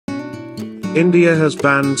India has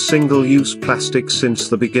banned single-use plastic since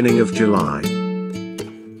the beginning of July.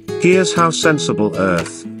 Here's how Sensible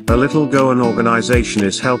Earth, a little Goan organization,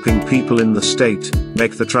 is helping people in the state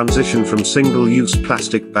make the transition from single-use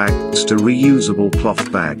plastic bags to reusable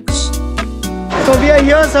cloth bags. So we are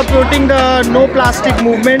here supporting the No Plastic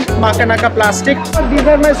movement, Panjim Plastic. These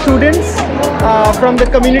are my students from the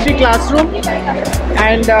community classroom,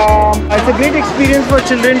 and it's a great experience for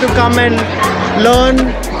children to come and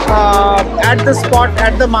learn at the spot,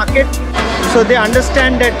 at the market, so they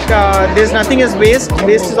understand that there's nothing as waste.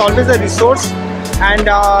 Waste is always a resource, and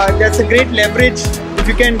that's a great leverage if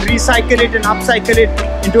you can recycle it and upcycle it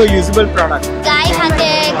into a usable product.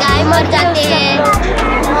 गाय मर जाते हैं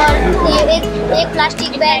और एक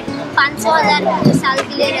plastic bag 500,000 साल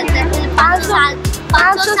के लिए रहता है,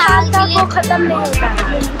 500 साल के लिए खत्म नहीं होता,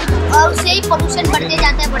 और उससे ही पोल्यूशन बढ़ते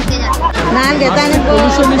जाता है।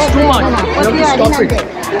 Pollution is too much. You have to stop it.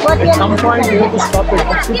 At some point you have to stop it.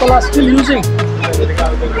 But people are still using.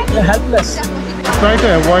 They're helpless. Try to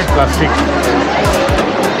avoid plastic.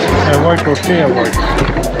 Totally avoid.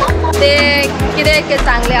 ते कितें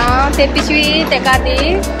चांगले ते पिशवी तेका दी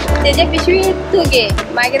तेजे पिशवी तू घे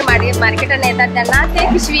मागीर मार्केटान येतात तेन्ना ते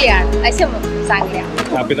पिशवी हाड अशें सांगले।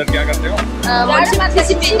 आप इधर क्या करते हो?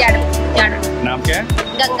 झाड़। नाम क्या है?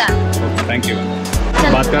 गंगा। Thank you.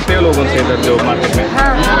 बात करते हो लोगों से इधर जो मार्केट में?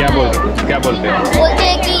 क्या बोलते हैं? बोलते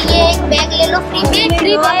हैं कि ये एक बैग ले लो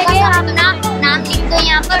फ्री बैग है, अपना नाम लिख दो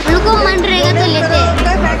यहाँ पर, उनको मन रहेगा तो लेते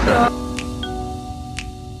हैं।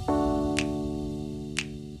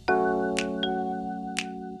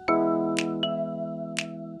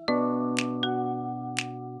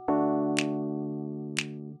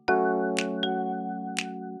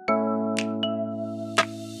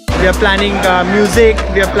 We are planning music,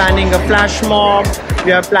 we are planning a flash mob,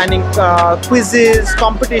 we are planning quizzes,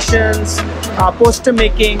 competitions, poster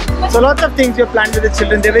making. So lots of things we have planned with the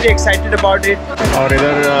children. They're very excited about it. और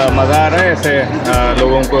इधर मजा आ रहा है ऐसे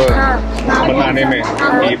लोगों को बताने में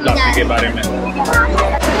ये प्लास्टिक के बारे में।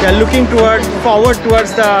 We are looking forward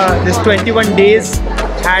towards this 21 days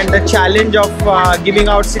and the challenge of giving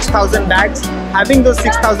out 6,000 bags, having those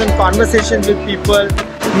 6,000 conversations with people,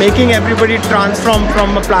 making everybody transform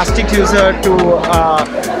from a plastic user to a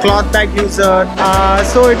cloth bag user.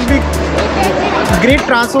 So it will be great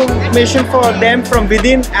transformation for them from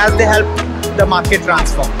within as they help the market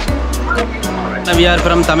transform. We are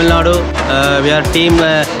from Tamil Nadu. We are team.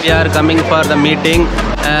 We are coming for the meeting,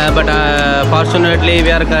 but fortunately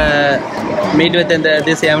we are meet with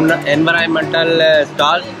this environmental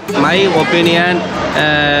stall. My opinion: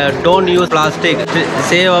 don't use plastic.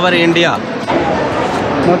 Save our India.